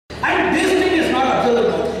And this thing is not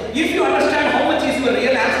observable. If you understand how much is your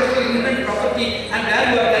real ancestral inherent property and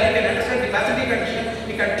where you are there, you can understand the capacity condition.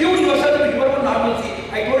 You can tune yourself with your own normalcy.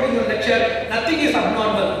 I told in your lecture, nothing is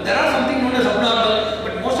abnormal. There are something known as abnormal,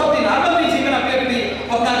 but most of the normal things even appear to be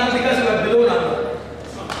abnormal because you are below normal.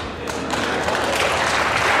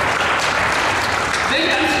 Then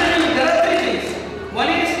considering there are three things.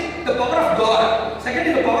 One is the power of God. Second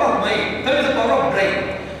is the power of mind. Third is the power of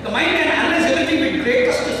brain. The mind can analyze everything with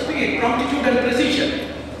greatest speed, promptitude and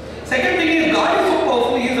precision. Second thing is God is so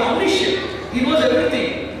powerful, He is omniscient. He knows everything.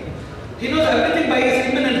 He knows everything by His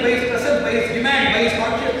immanence, by His presence, by His demand, by His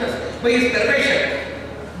consciousness, by His perception,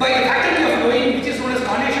 by the faculty of knowing, which is known as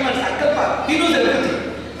carnation or sankalpa. He knows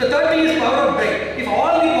everything. The third thing is power of brain. If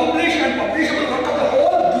all the population and population work of the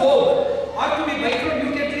whole globe are to be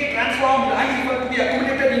micronutriently transformed and if are to be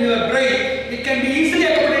accommodated in your brain, it can be easily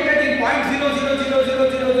accommodated in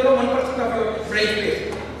 0.0000001% of your brain space.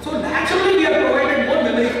 So naturally we are provided more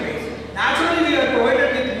memory space. Naturally we are provided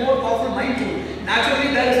with more powerful mind tool. Naturally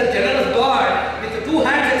there is a generous God with two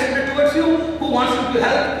hands extended towards you who wants you to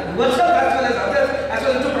help yourself as well as others, as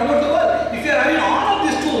well as to promote the world. If you are having all of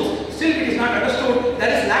these tools, still it is not understood, there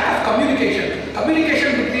is lack of communication.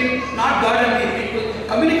 Communication between not God and the people.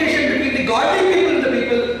 Communication between the godly people and the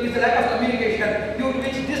people is the lack of communication, due to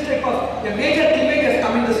which this type of a major cleavage has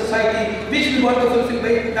come in the society, which we want to fulfill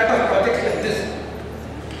by that of projects like this.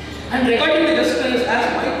 And regarding the listeners,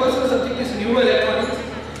 as my personal subject is neuroelectronics,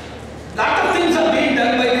 lot of things are being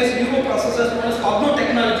done by these neuro processes known as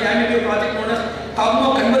cognotechnology. I am in a project known as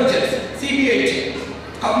cognoconvergence, CBH.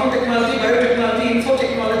 Cognotechnology, biotechnology,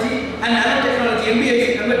 infotechnology, and nanotechnology, MBIC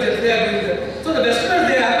convergence, they are doing that. So the Westerners,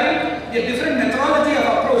 they are having a different methodology of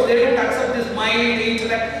approach. They don't accept this mind, the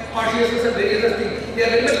intellect, consciousness and various other things. They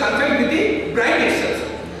are very much confined with the brain itself.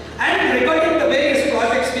 And regarding the various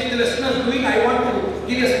projects which the Westerners doing, I want to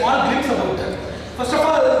give a small glimpse about that. First of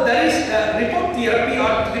all, there is report therapy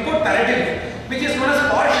or report paradigm, which is known as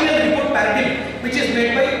partial report paradigm, which is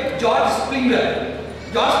made by George Springer.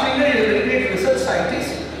 George Springer is a very great research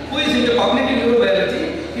scientist who is into cognitive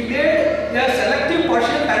neurobiology. He made a selective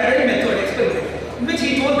partial paradigm method experiment, in which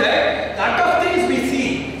he told that lot of things we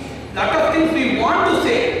see, lot of things we want to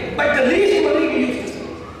say, but the least only we use to say.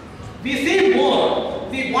 We say more,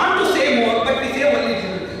 we want to say more, but we say only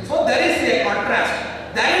little. So there is a contrast.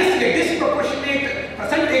 There is a disproportionate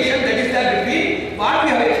presentation that is there between what we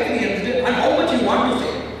have experienced and how much you want to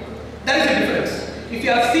say. There is a difference. If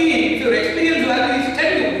you have seen, if your experience value is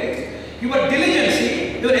 10 units, your diligence,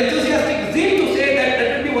 your enthusiastic zeal to say that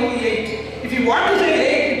will be only 8. If you want to say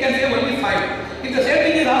 8, you can say only 5. If the same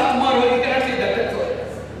thing is asked tomorrow, you cannot say that's all.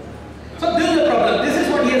 So this is the problem. This is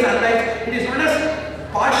what he has analyzed. It is known as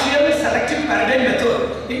partial selective paradigm method,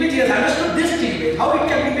 in which he has understood this thing, how it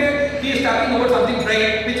can be made. He is talking about something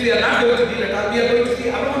bright, which we are not going to deal at all. We are going to see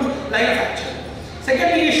our own line of action. Second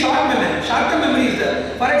thing is short memory. Short-term memory is there.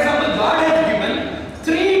 For example, God has given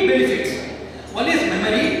 3 benefits. One is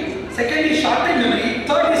memory, second is short-term memory,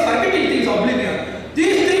 third is forgetting things, oblivion.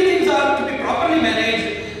 These 3 things are to be properly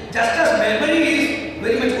managed, just as memory is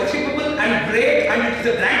very much worshipable and great, and it is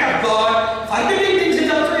a grant of God. Forgetting things is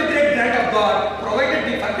also a great grant of God, provided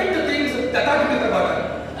we forget the things that are to be forgotten.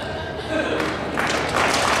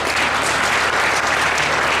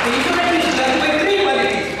 The intellect is done by 3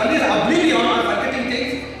 qualities. One is oblivion or forgetting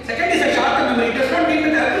things. Second is a short-term memory. It does not mean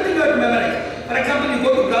that everything you have to memorize. For example, you go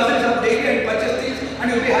to grocery shop daily and purchase things, and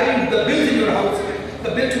you will be having the bills in your house. The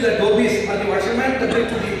bill to the Dobis or the washerman, the bill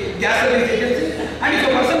to the gas service agency. And if a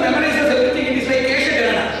person memorizes everything, it is like Kesha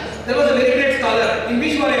Janana. There was a very great scholar in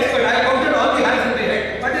which you are expert. I counted all the hands in my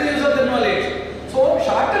head. What is the use of the knowledge? So,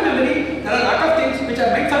 short-term memory, there are a lot of things which are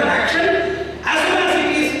meant for an action, as well as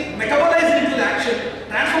it is metabolized into the action,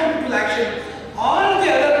 transformed into the action. All the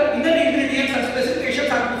other inner ingredients and specifications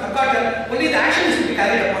are to be forgotten. Only the action is to be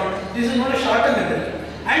carried upon. This is known as short-term memory.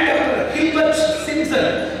 And Dr. Hilbert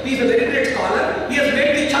Simpson, he is a very great scholar. He has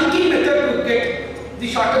made the chunking method to get the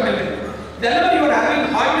short-term memory. Whenever you are having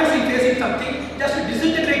hardness in facing something, just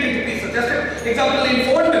disintegrate into pieces. Just an example, in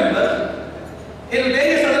phone numbers, in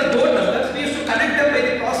various other door numbers, we used to connect them by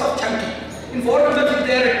the process of chunking. In phone numbers, if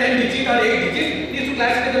they are 10 digit or 8 digit, we used to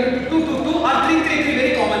classify them into 222 or 333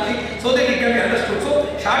 very commonly, so that it can be understood. So,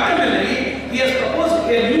 short-term memory, he has proposed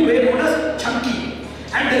a new way known as chunking.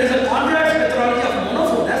 And there is a Conrad's methodology of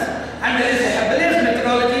monophonous, and there is a Hebel's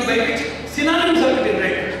methodology by which synonyms are to be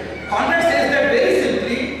read. Conrad says that very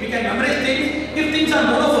simply, we can memorize things if things are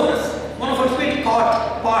monophonous. Monophonous means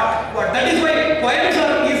caught, part, what. That is why poems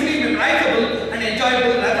are easily memorizable and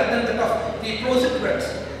enjoyable rather than that of the prosaic words.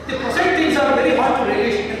 The prosaic things are very hard to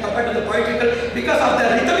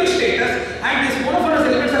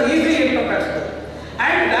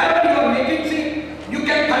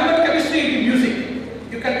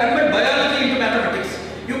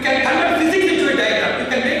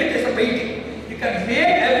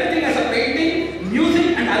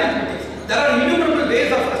There are innumerable ways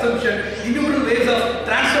of assumption, innumerable ways of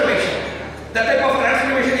transformation. That type of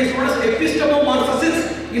transformation is known as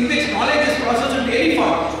epistemomorphosis, in which knowledge is processed in any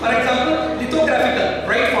form. For example, lithographical,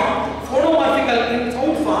 right form, phonomorphical in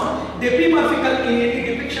sound form, depimorphical in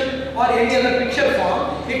any depiction or any other picture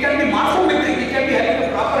form. It can be morphometric, it can be having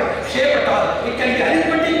a proper shape at all. It can be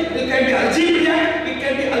arithmetic, it can be algebraic, it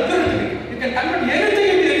can be algorithmic. You can convert anything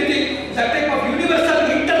into anything. That type of universal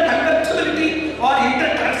interconvertibility or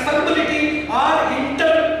intertransferability or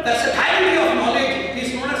interversatility of knowledge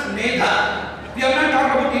is known as medha. We have not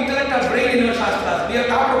talked about intellect or brain in our shastras. We have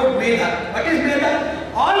talked about medha. What is medha?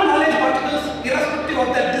 All knowledge particles, irrespective of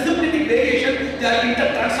their disciplinative variation, they are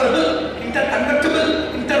intertransferable,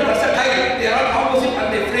 interconvertible, interversatile. They are all composite and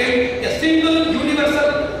they frame a single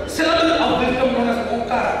universal syllable of wisdom known as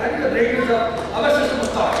Omkara. That is the greatness of our system of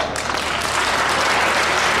thought.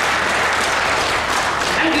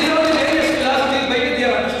 And these are the various philosophies by which they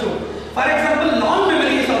are understood. For example, long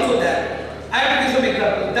memory is also there. I have to give some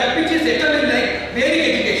example. That which is eternal, like Vedic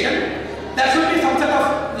education, there should be some sort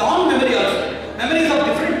of long memory also. Memories of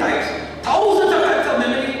different types. Thousands of types of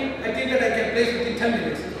memory, I think that I can place within 10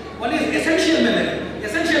 minutes. One is essential memory.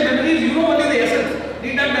 Essential memory is, you know only the essence.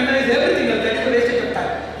 Need not memorize everything else. That is a wastage of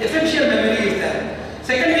time. Essential memory is there.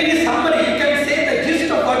 Second thing is summary. You can say the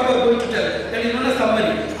gist of what you are going to tell. That is known as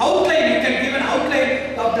summary. Outline. You can give an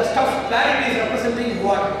outline of the stuff where it is representing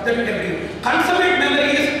what that you can give. Consummate memory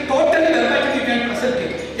is totally verbatim you can present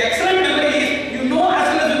it. Excellent memory is you know as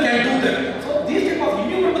well as you can do that. So these type of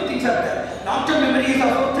innumerable things are there. Long-term memory is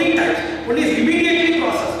of three types. One is immediately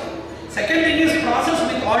processed. Second thing is processed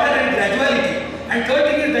with order and graduality. And third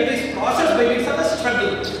thing is that is processed by means of a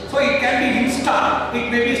struggle. So it can be insta,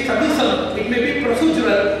 it may be strugglesome, it may be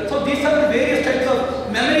procedural. So these are the various types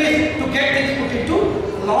of memories to get things put into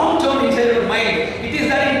long-term inside your mind. It is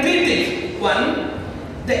there in three things. One,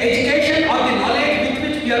 the education or the knowledge with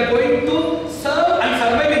which we are going to serve and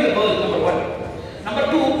survive in the world, number one. Number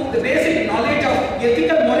two, the basic knowledge of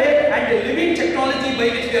ethical moral and the living technology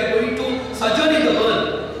by which we are going to sojourn in the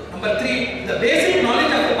world. Number three, the basic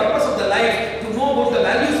knowledge of the purpose of the life, to know about the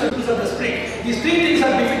values and tools of the spirit. These three things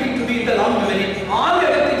are befitting to be in the long memory. All the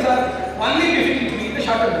other things are only befitting to be in the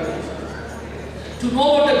shorter memory. To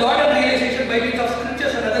know about the God and realization by means of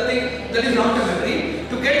scriptures and other things, that is long-term memory.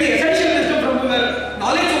 To get the essential wisdom from your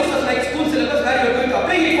knowledge sources like school syllabus where you are going to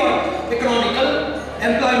apply it for economical,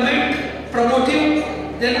 employment,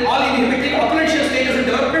 promotive, then all inhibiting, operational status and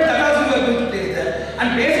development, that also you are going to place there.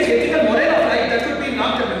 And basic ethical moral of life, that should be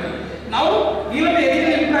long-term memory. Now, even the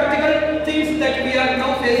ethical and practical things that we are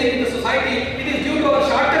now facing in the society, it is due to our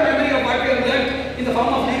short-term memory of what we have learned in the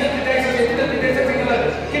form of legal treatises, ethical treatises in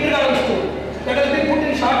our kindergarten school. That has been put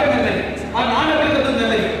in short-term memory, or non-applicable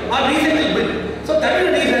memory, or recyclable. So that is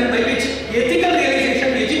the reason by which ethical realization,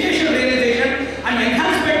 educational realization, and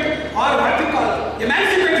enhancement, or what we call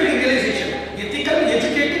emancipatory realization. Ethical,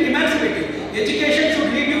 educating, emancipating. Education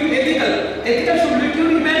should lead you to ethical. Ethical should lead you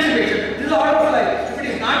to emancipation. This is the order of life. If it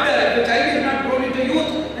is not there, the child is not grown into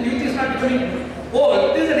youth, and youth is not becoming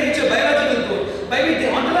old. This is the nature, biological growth. By which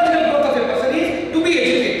the ontological growth of a person is to be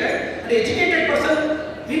educated. An educated person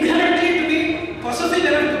inherently to be possessive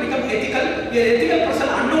enough to become ethical. An ethical person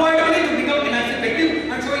unavoidably to become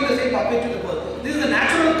emancipative and showing the same pathway to the world. This is the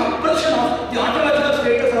natural compulsion of the ontological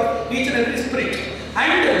status of each and every spirit.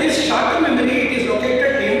 And this short-term memory, it is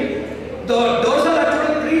located in the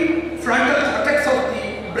dorsolateral prefrontal cortex of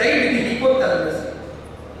the brain in the hypothalamus.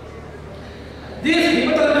 This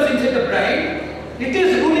hypothalamus inside the brain, it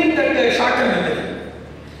is ruling that short-term memory.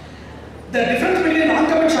 The difference between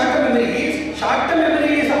long-term and short-term memory is, short-term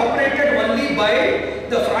memory is operated only by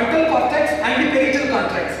the frontal cortex and the parietal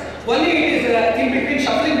cortex. Only it is in between,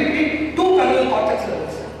 shuffling between two parallel cortex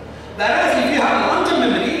levels. Whereas if you have long-term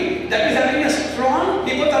memory, that is having a strong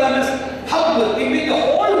hypothalamus hub in which the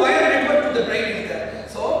whole wire network to the brain is there.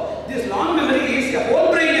 So this long memory is a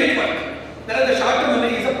whole brain network. Whereas the short-term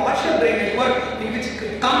memory is a partial brain network in which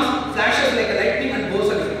it comes, flashes like a lightning and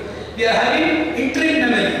goes away. We are having interim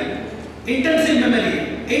memory, intensive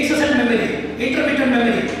memory, incessant memory, intermittent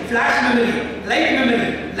memory, flash memory, light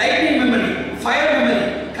memory, lightning memory, fire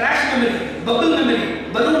memory, crash memory, bubble memory,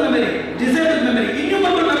 balloon memory, disabled memory.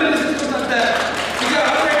 Innumerable memory systems are there which are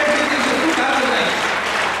operated within the two parallel lines.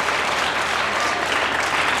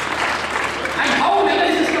 And how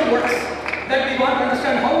memory system works, that we want to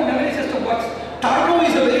understand how memory system works. Tarnow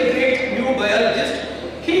is a very great neurobiologist.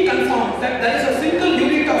 He confirmed that there is a single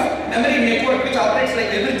unit of memory network which operates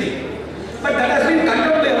like everything. But that has been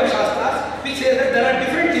condemned by our Shastras, which says that there are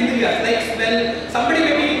different indriyas, like smell. Somebody may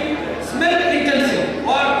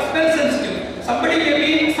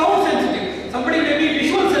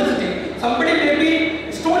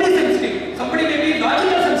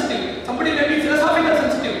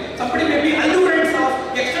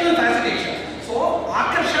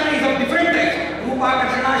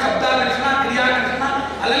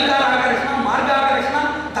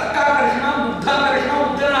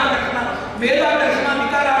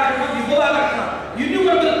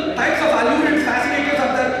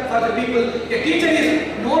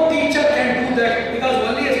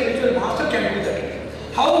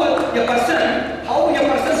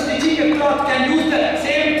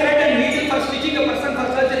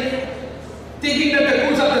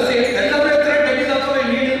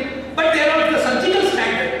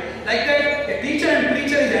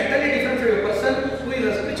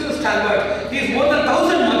stalwart. He is more than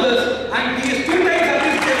 1,000 mothers and he is 2 times as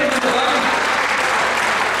much greater than the government.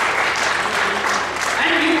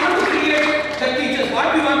 And we want to create the teachers.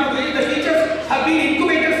 What we want to do is the teachers have been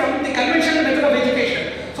incubated from the conventional method of education.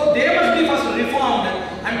 So they must be first reformed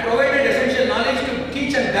and provided essential knowledge to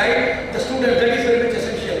teach and guide the students. That is very much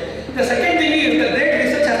essential. The second thing is the great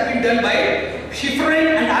research has been done by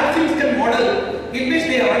Schifrin and Alfinston model, in which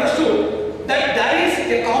they have understood that there is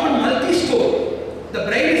a common multi-store. The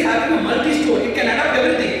brain is having a multi-store. It can adapt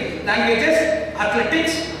everything. Languages,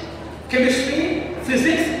 athletics, chemistry,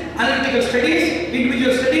 physics, analytical studies,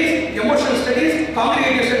 individual studies, emotional studies,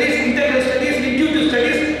 cognitive studies, integral studies, intuitive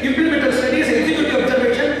studies, implemental studies, executive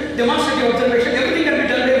observation, demonstrative observation, everything can be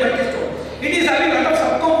done by multi-store. It is having a lot of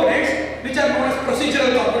subcomponents which are known as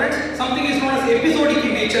procedural components. Something is known as episodic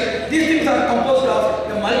in nature. These things are composed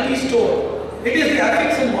of a multi-store. It is the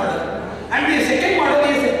Alfinston model. And the second model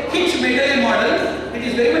is the Hitch-Mendelian model. It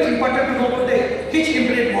is very much important to know about the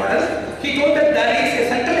Hitch-Impeded model. He told that there is a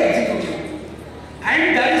central executive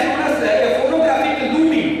and that is known as a phonographic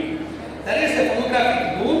looming. There is a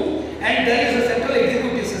phonographic loom and there is a central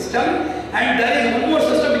executive system and there is one more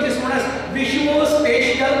system which is known as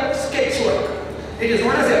visuospatial sketchwork. It is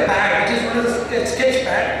known as a pad, which is known as a sketch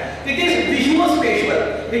pad. It is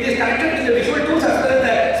visuospatial. It is connected with the visual tools as well as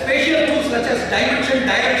the spatial tools such as dimension,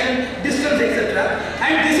 direction, distance, etc.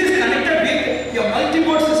 And this is connected with your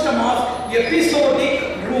multi-mode system of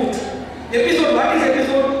episodic root. Episode, what is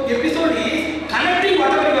episode? Episode is connecting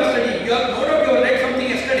whatever you are studying. You have no doubt you have read something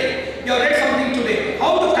yesterday. You have read something today.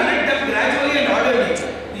 How to connect them gradually and orderly.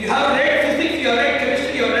 You have read physics, you have read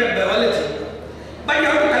chemistry, you have read biology. But you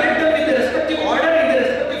have to connect them with the respective order in the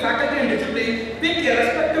respective faculty and discipline with the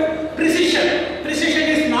respective precision. Precision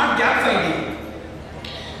is not gap finding.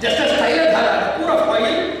 Just as Tyler Dhara, the pour of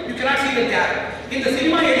oil, you cannot see the gap. In the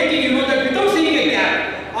cinema editing, you know that without seeing a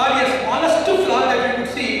gap or a smallest flaw that you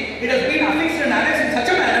could see, it has been affixed and annexed in such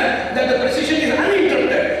a manner that the precision is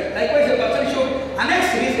uninterrupted. Likewise, a person should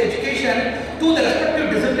annex his education to the respective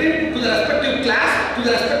discipline, to the respective class, to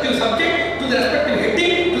the respective subject, to the respective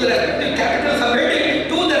heading, to the respective capital subheading,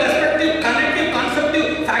 to the respective connective, conceptive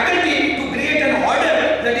faculty to create an order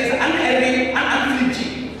that is unerring and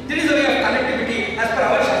unflinching. This is the way of connectivity as per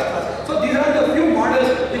our Shastras. So these are the few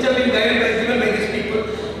models which have been given by these people.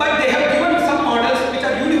 But they have given some models which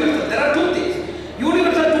are universal. There are two things.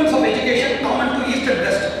 Universal tools of education common to East and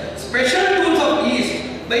West. Special tools of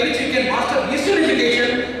East by which you can master Eastern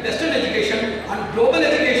education, Western education and global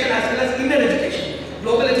education as well as Indian education.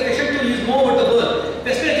 Global education to is know about the world.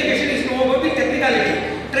 Western education is know about the technicality.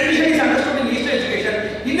 Tradition is understood in Eastern education.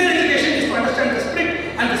 Indian education is to understand the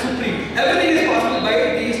spirit and the supreme. Everything is possible by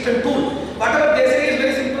the Eastern tool. Whatever they say is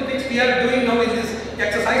very simple things we are doing now is this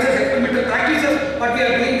exercises, experimental practices. What we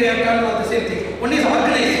are doing, they have done all the same thing. One is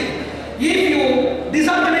organizing. If you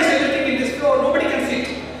disorganize everything in this floor, nobody can sit.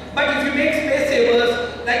 But if you make space savers,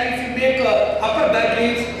 like if you make upper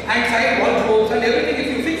balconies and side wardrobes and everything,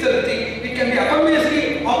 if you fix everything, it can be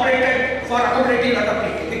economically operated for accommodating a lot of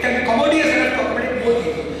people. It can be commodious enough to accommodate more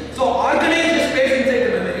people. So organized space inside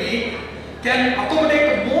the memory can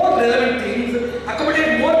accommodate more relevant things,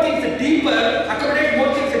 accommodate more things deeper, accommodate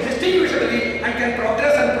more things distinguishably and can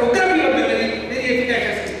progress and program your memory very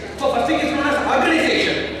efficaciously. So first thing is known as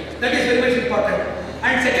organization. That is very much important.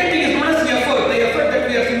 And second thing is known as effort, the effort that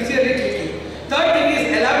we are sincerely taking. Third thing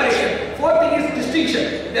is elaboration. Fourth thing is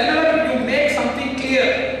distinction. Whenever you make something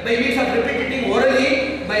clear by means of repeating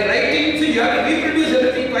orally, by writing, so you have to reproduce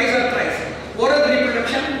everything twice or thrice. Oral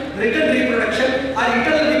reproduction, written